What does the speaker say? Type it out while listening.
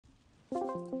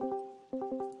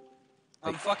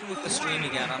I'm fucking with the stream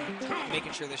again. I'm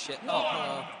making sure this shit.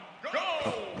 Oh,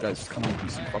 Oh, guys, come on,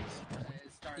 PC. Fuck.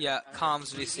 yeah,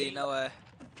 comms VC. No way.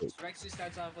 Rexy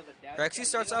starts off with a dash. Rexy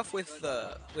starts off with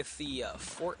the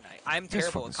Fortnite. I'm You guys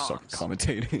terrible at fucking suck comms.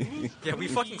 at commentating. Yeah, we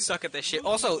fucking suck at this shit.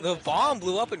 Also, the bomb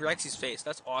blew up in Rexy's face.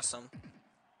 That's awesome.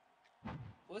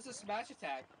 What's the smash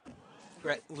attack?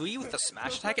 Louis with the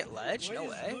smash attack at ledge? No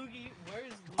way.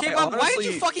 Where's Okay, Bob, why did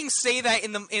you fucking say that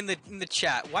in the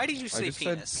chat? Why did you say I just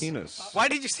penis? said penis. Why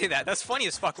did you say that? That's funny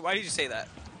as fuck. Why did you say that?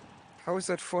 How is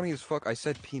that funny as fuck? I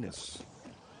said penis.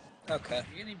 Okay.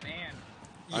 You're getting banned.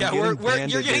 Yeah,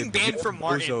 you're getting banned from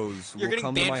Martin. You're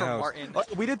getting banned from Martin.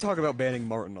 We did talk about banning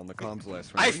Martin on the comms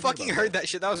last round. I fucking heard that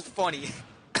shit. That was funny.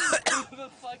 Who the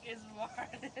fuck is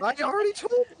Martin? I already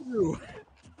told you.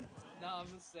 No, I'm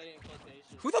just saying in quotation.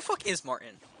 Who the fuck is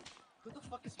Martin? Who the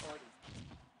fuck is Martin?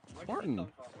 Where did Martin. he come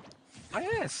from?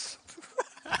 My ass.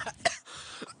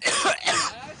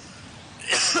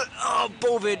 Oh,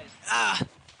 Bovid. Ah.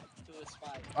 To a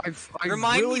spy. I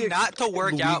Remind really me not to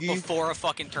work out Looygi. before a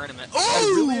fucking tournament.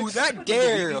 I really Oh, that expected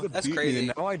dare! Looygi to That's beat me, crazy.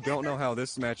 and now I don't know how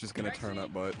this match is gonna turn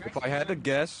up, but if I had to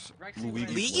guess, Luigi's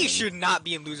Looygi winning. should not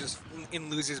be in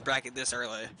losers bracket this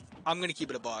early. I'm gonna keep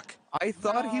it a buck. I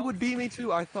thought he would beat me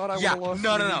too. I thought I would Yeah, have lost.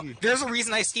 no. to Looygi. There's a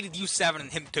reason I seeded you 7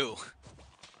 and him 2.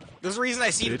 There's a reason I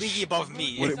seeded Bitch. Looygi above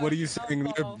me. What are you saying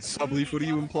there, Subleaf? What are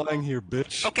you implying here,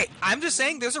 bitch? Okay, I'm just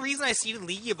saying there's a reason I seeded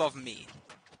Looygi above me.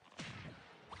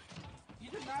 You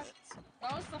did not.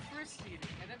 That was the first seeding,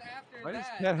 and then after Why does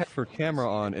that. Cat have her camera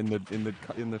on in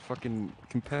the fucking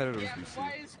competitors Yeah, we see?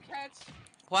 why is Cat's.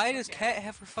 Why does Cat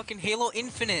have her fucking Halo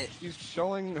Infinite? She's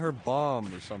showing her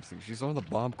bomb or something. She's on the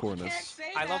bomb Can't cornice. say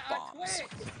I that love on bombs.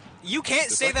 Twitch. You can't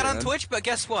Yes, say I that on can. Twitch, but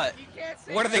guess what? You can't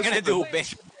say What are they that gonna on do,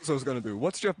 Twitch. bitch? Bozo's gonna do?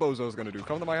 What's Jeff Bezos gonna do?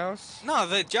 Come to my house? No,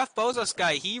 the Jeff Bezos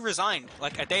guy, he resigned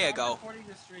like a day I'm ago. recording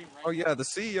the stream right Oh yeah, the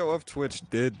CEO of Twitch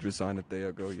did resign a day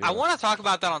ago. Yeah. I want to talk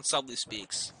about that on Subleaf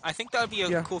Speaks. I think that would be a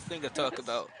Yeah. cool thing to talk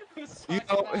about. now. You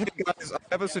know, hey guys, I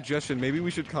have a suggestion. Maybe we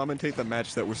should commentate the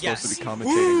match that we're supposed Yes. to be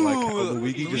commentating. Like how Ooh,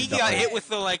 Luigi just got died. hit with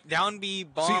the like down B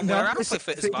bomb. See, Whatever. now I that don't play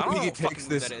fitness, think but I don't know Luigi what fucking takes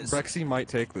move this. that is. Rexy might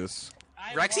take this.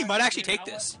 I Rexy watched might actually it, take I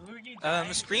this. watched Looygi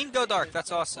die. Screen go dark,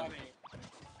 that's awesome. Funny.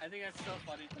 I think that's so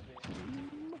funny to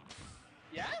me.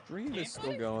 Yeah? Stream is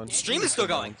still going. Stream is still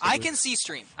going. I can see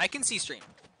stream. I can see stream.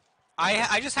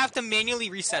 I just have to manually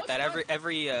reset that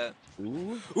every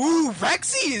Ooh. Ooh,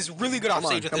 Rexy is really good off Come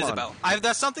on, stage with come on. Isabelle.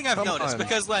 That's something I've Come noticed on.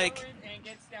 because like And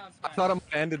gets down I smash. thought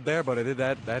I ended there, but I did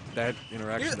that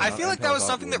interaction. I feel like that was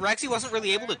something that Rexy wasn't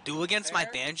really able to do against my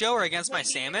Banjo or against my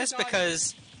Samus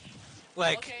because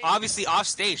like obviously off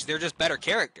stage they're just better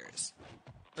characters.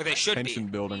 Or they should tension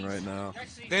be. building right now.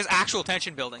 Rexy, There's actual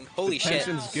tension building. Holy shit.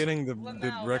 Tension's getting the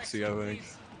Rexy, I think.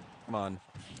 please. Come on.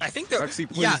 I think the Rexy,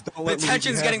 please yeah, don't the let Luigi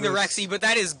tension's have getting the this. Rexy, but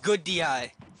that is good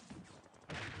DI.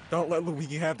 Don't let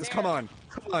Luigi have this. Come on.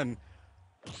 Come on.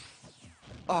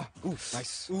 Ah, ooh,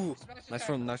 nice. Ooh. Smash Nice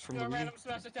attack. from Do a Luigi. random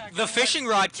smash attack. The fishing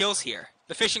rod kills here.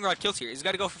 The fishing rod kills here. He's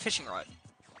got to go for fishing rod.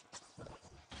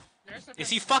 There's the Is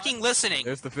he fishing fucking rod. listening?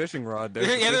 There's the fishing rod.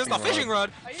 Yeah, there's the fishing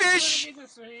rod. Are you Fish! doing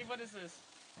this, Sweetie? What is this?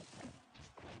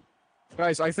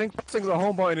 Guys, I think pressing the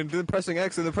home button and then pressing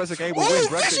X and then pressing A will Oh, win.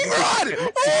 Rexy, fishing you rod!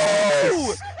 can-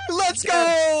 Oh, let's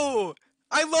go!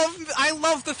 I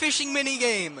love the fishing mini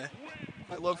game.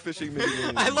 I love fishing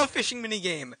minigames. I love fishing mini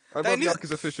game. I That love new-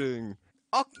 Yakuza fishing.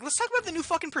 Oh, let's talk about the new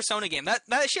fucking Persona game. That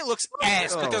shit looks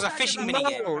ass, but there's a fishing mini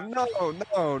game.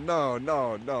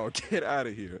 No. Get out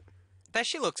of here. That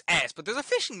shit looks ass, but there's a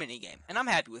fishing mini game, and I'm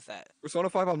happy with that. Persona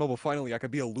 5 on mobile, finally, I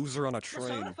could be a loser on a train.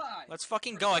 Persona 5. Let's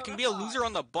fucking go. I can be a loser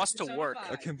on the bus to Persona work.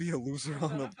 5. I can be a loser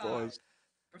on a bus.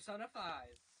 Persona 5.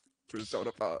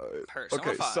 Persona 5. Persona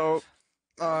Okay, 5. so,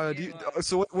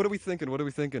 so what are we thinking? What are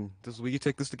we thinking? Does Luigi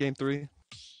take this to game 3?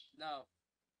 No.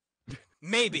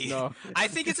 Maybe. No. I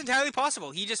think it's entirely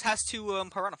possible. He just has to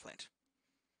Pirahna plant.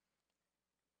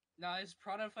 No, his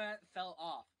Prana fell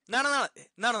off. No.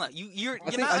 You're I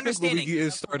not think understanding. Luigi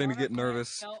is starting to get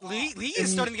nervous. Lee is In-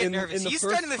 starting to get in- nervous. in the He's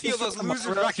first- starting to feel those in the loser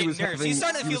first, he bracket was nerves. He's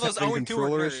starting to having- feel he was those having 0 2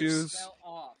 controller nerves. issues. Fell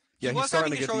off. Yeah, He he's was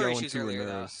starting having to get the controller 0 issues 2 earlier,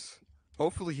 though. nerves.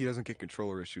 Hopefully he doesn't get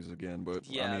controller issues again, but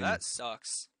Yeah, I mean, that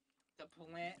sucks. The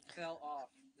plant fell off.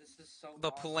 This is so The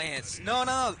awesome. plants.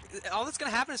 No. All that's gonna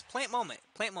happen is plant moment.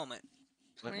 Plant moment.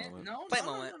 Plant? moment. No, Plant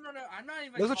no, moment. no. I'm not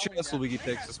even There's a calling chance that. Luigi Plant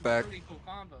takes has this some back. really cool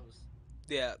combos.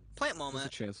 Yeah, plant there's a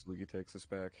moment. chance Luigi takes this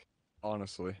back.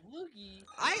 Honestly. Looygi.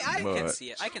 I can But-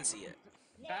 see it. I can see it.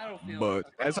 Battlefield.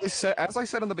 But as I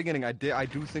said in the beginning, I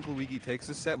do think Luigi takes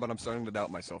this set, but I'm starting to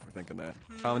doubt myself for thinking that.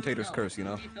 Commentator's curse, you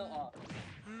know. Looygi fell off.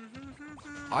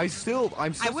 I'm still I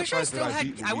wish I surprised still that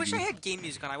had. beat I wish I Looygi. had game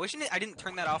music on. I wish I didn't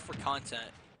turn that off for content.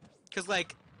 Cause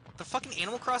like, the fucking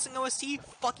Animal Crossing OST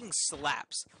fucking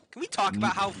slaps. Can we talk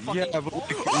about how fucking? Yeah, but like,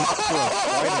 not for a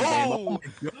fighting game. Oh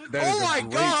my god, that is Oh a my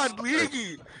great god, start.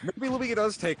 Looygi! Maybe Looygi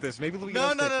does take this. Maybe Looygi No,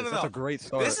 does no, take no, this. no, That's no. a great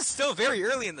start. This is still very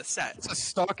early in the set. It's a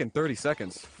stock in 30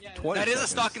 seconds. 20 That is a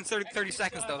seconds. stock in 30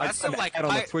 seconds though. I That's said some like. ad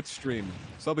on the Twitch stream.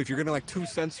 Subleaf, you're getting like 2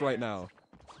 cents right now.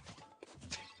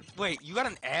 Wait, you got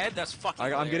an ad? That's fucking.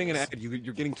 I'm getting an hilarious. ad.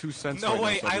 You're getting 2 cents No right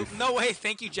way! now, Subleaf. No way!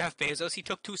 Thank you, Jeff Bezos. He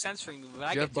took 2 cents from me, but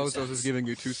I Jeff get 2 Bezos cents. is giving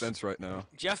you 2 cents right now.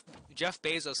 Jeff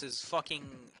Bezos is fucking.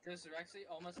 There's Rexy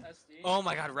almost SD. Oh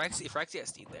my god, Rexy! If Rexy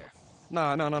SD'd there.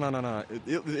 No.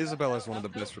 Isabelle has one of the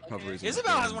best recoveries. in the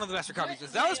Isabelle game. has one of the best recoveries.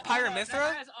 If that was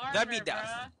Pyramithra, that'd be death.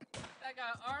 That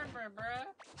got armor, bruh.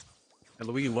 And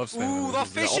Looygi loves spamming. Ooh, the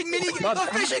fishing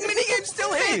mini game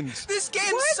still hit. Games. This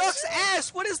game sucks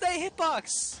ass. What is that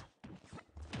hitbox?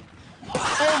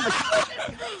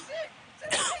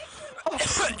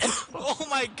 Oh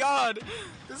my god!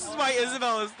 This is why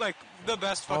Isabelle is like the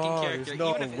best fucking character. There's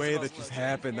no even if way Isabelle's that just close.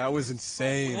 happened. That was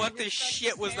insane. What the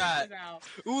shit was that?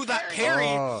 Ooh, that parry!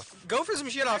 Oh. Go for some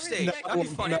shit off stage. That'd be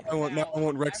funny. I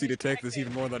want Rexy to take this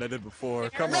even more than I did before.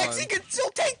 Come on. Rexy can still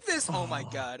take this! Oh my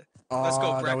god. Let's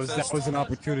go breakfast. That was an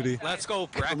opportunity. Let's go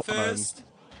breakfast.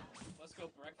 Let's go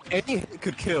breakfast. Any hit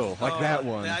could kill, like that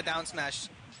one. That down smash.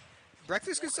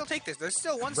 Breakfast can still take this. There's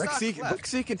still one stock Rexy, left.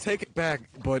 Rexy can take it back,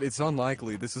 but it's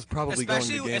unlikely. This is probably going to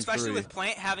game 3. Especially with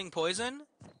Plant having poison,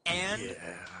 and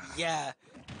yeah.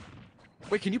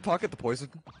 Wait, can you pocket the poison?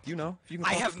 Do you know? If you can I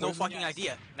pocket have no poison? fucking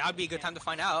idea. Now would be a good time to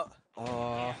find out.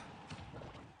 Uh,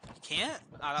 You can't?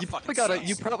 Ah, that you fucking probably gotta. sucks.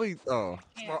 You probably. Oh,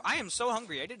 Bro, I am so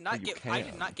hungry. I did not You get. I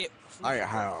can't. did not get. Food.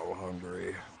 how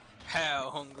hungry. How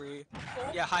hungry?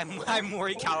 Yeah, hi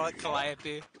Mori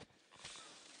Calliope.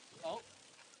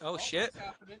 Oh shit.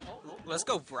 Let's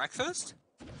go breakfast.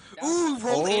 Ooh,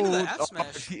 roll into the F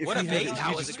smash. What a bait.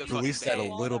 That was a good fucking released that a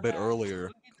bait. little bit earlier.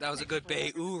 That was a good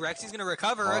bait. Ooh, Rexy's gonna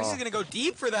recover. Rexy's gonna go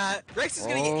deep for that. Rexy's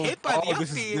gonna get hit by the up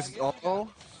this B. is oh.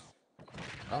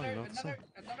 I don't know. What to say.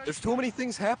 There's too many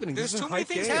things happening. There's This is too a many hype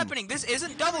things game. happening. This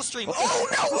isn't double stream. Oh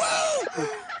no!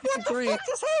 What the fuck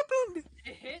just happened?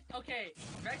 It hit. Okay,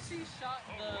 Rexy shot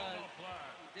the.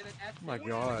 Did an F. Oh my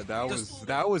god, that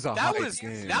was a hype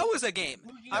game. That was a game.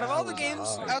 Out of all the was a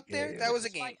games hype out there, game. that was a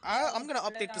game. I'm gonna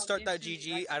update the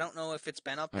start.gg. I don't know if it's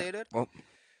been updated. Well,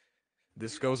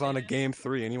 this goes on to game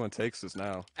 3. Anyone takes this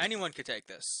now. Anyone could take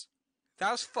this.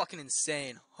 That was fucking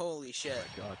insane. Holy shit.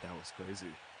 Oh my god, that was crazy.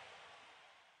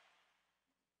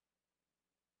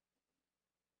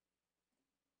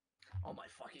 Oh my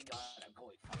fucking god, I'm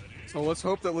going fucking. So let's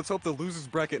hope the losers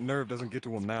bracket nerve doesn't get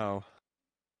to him now.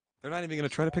 They're not even gonna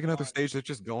try to pick another stage. They're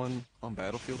just going on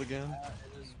Battlefield again.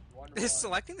 Is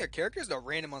selecting their characters though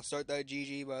random on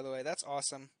start.gg, by the way. That's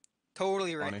awesome.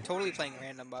 Totally Funny. totally playing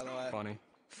random, by the way. Funny.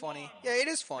 Funny. Yeah, it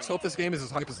is funny. Let's hope this game is as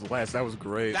hype as the last. That was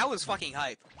great. That was fucking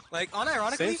hype. Like,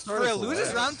 unironically, Same start for as a the losers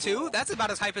last. round 2, that's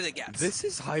about as hype as it gets. This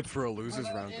is hype for a losers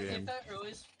round game.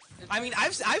 I mean,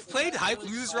 I've played hype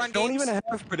losers round Don't games even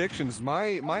have predictions.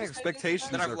 My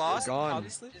expectations that I've are lost, gone.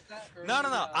 obviously. No.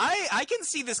 I can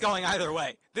see this going either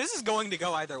way. This is going to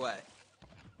go either way.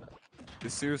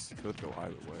 This seriously could go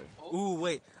either way. Ooh,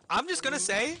 wait. I'm just gonna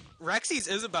say, Rexy's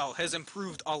Isabelle has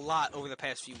improved a lot over the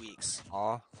past few weeks.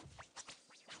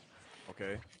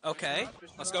 Okay. Okay,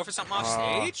 let's go for something off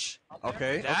Ah. stage.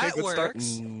 Okay. That good start.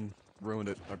 works. Ruined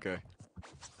it. Okay.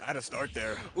 Had to start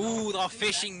there. Ooh, the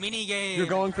fishing mini game. You're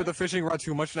going for the fishing rod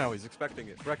too much now. He's expecting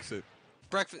it. Brexit.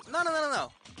 Breakfast. No.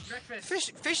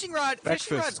 Breakfast. Fishing rod's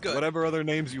Breakfast. good. Whatever other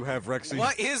names you have, Rexy.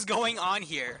 What is going on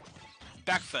here?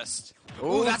 Breakfast.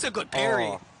 Ooh. Ooh, that's a good parry.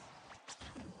 Oh.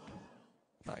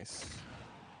 Nice.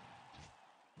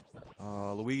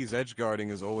 Looygi's edge guarding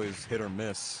is always hit or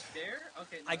miss. There?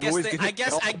 Okay. I You always guess. get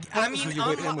hit all the I times mean, when you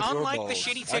hit him with your unlike the balls. shitty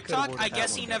I could've TikTok, avoided I that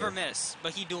guess one he never better. miss,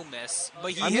 but he do miss.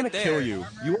 But he I'm hit gonna there. kill you.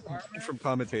 You are banned from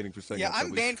commentating for saying Yeah, this, at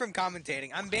I'm least. banned from commentating.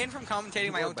 I'm banned from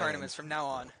commentating my You are own tournaments from now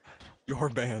on. You're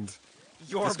banned.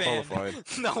 You're banned. Disqualified.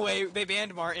 No way, they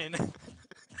banned Martin.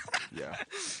 Yeah.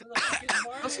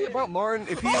 Let's see about Martin.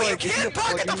 If he Oh, you like, if he can't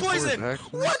pocket the like, aims for his poison!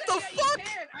 action- What the fuck?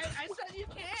 I said you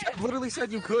I can. literally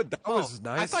said you could. That was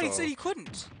nice. I thought he though. said he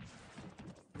couldn't.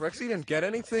 Rexy didn't get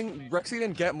anything. Rexy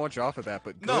didn't get much off of that,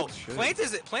 but good No, shit.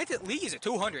 Plant League is at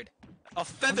 200. A Oh,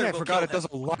 feather yeah, I will forgot kill it does him.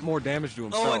 a lot more damage to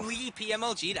himself. Oh, and League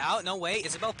PMLG'd out. No way.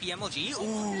 Isabelle PMLG.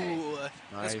 Ooh,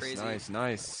 that's nice, crazy.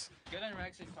 nice. Good on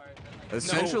Rexy part.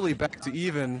 Essentially back to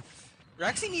even.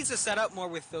 Rexy needs to set up more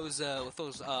with those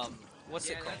what's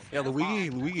it called? Yeah,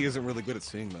 Looygi isn't really good at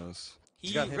seeing those. He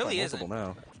He's gotten hit really by isn't.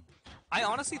 multiple now. I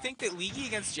honestly think that Looygi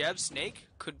against Jeb Snake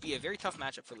could be a very tough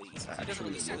matchup for Looygi. He doesn't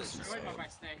really He's lose. destroyed by my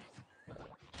snake.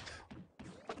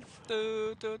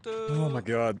 Oh my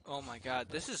god. Oh my god,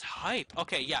 this is hype.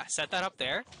 Okay, yeah, set that up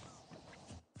there.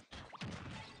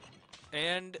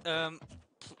 And,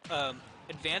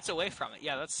 advance away from it.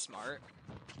 Yeah, that's smart.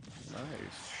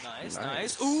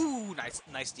 Nice. Ooh, nice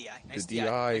DI. Nice The DI.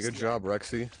 DI, Nice good DI. job,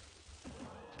 Rexy.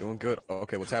 Doing good.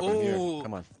 Okay, what's happening here? Ooh,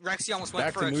 Come on. Rexy almost went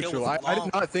Back for to a kill neutral. with I long.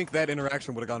 did not think that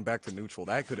interaction would have gone back to neutral.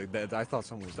 That could have. I thought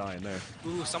someone was dying there.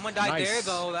 Ooh, someone died Nice. there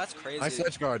though. That's crazy. Nice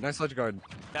edge guard. Nice edge guard.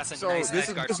 That's a So nice this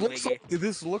edge guard this from looks Looygi. like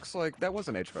this looks like that was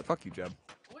an edge guard. Fuck you, Jeb.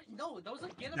 What? No, that was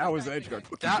like get him That was attack an edge guard.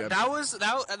 again. Fuck you,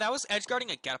 Jeb. That was edge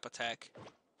guarding a get up attack.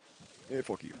 Yeah,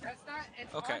 fuck you. That's not.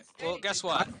 It's Okay, on well, stage, guess it's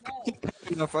what? not fault.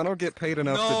 Enough. I don't get paid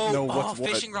enough No, to know oh, what's what.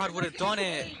 fishing rod would have done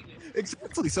it.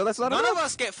 Exactly. So that's not None enough. of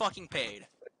us get fucking paid.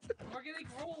 We're getting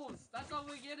rolls. That's all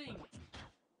we're getting.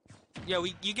 Yeah,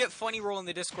 you get funny roll in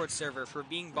the Discord server for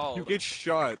being bald. You get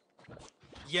shot.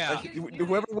 Yeah. Like,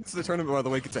 whoever wins the tournament, by the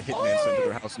way, gets a hitman sent to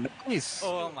their house. Nice.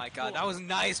 Oh my god, that was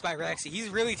nice by Rexy. He's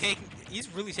really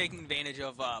taking advantage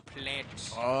of plant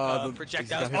projectiles. he's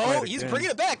got hit Oh, right he's again. bringing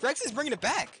it back. Rexy's bringing it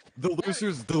back. The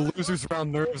losers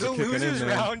round nerves The are kicking losers in,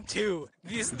 man. round 2.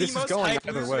 This is going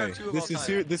either way.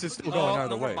 This is still going either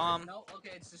no more way. bomb. No,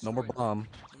 okay, it's No more destroyed. bomb.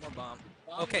 No more bomb.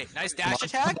 Bomb Okay, is nice destroyed. dash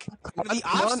attack. Come on, The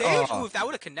come on. offstage. Oh. Ooh, if that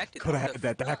would have connected. Could have had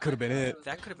that. That could have been it.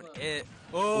 That could have been it.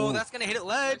 Oh, Ooh. that's gonna hit it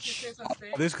ledge.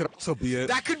 This could also be it.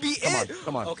 That could be Come on, it.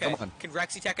 come on, Okay. come on. Can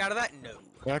Rexy tech out of that? No.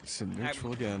 Back to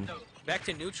neutral again. Back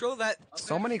to neutral. That.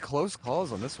 So many close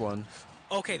calls on this one.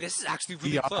 Okay, this is actually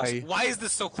really DI. close. Why is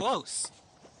this so close?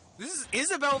 This is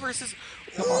Isabelle versus.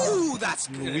 Ooh, that's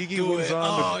gonna Looygi do moves it.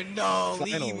 on Oh no,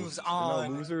 Looygi Finals. moves No,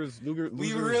 on. losers. We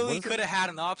what really is it? could have had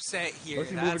an upset here. What's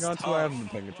he That's moving on tough. to? I haven't been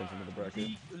paying attention to the bracket.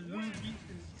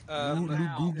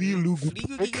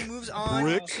 Looygi moves on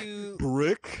Brick, to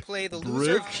Brick, play the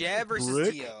loser of Brick, Jeb versus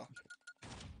Brick. Dio.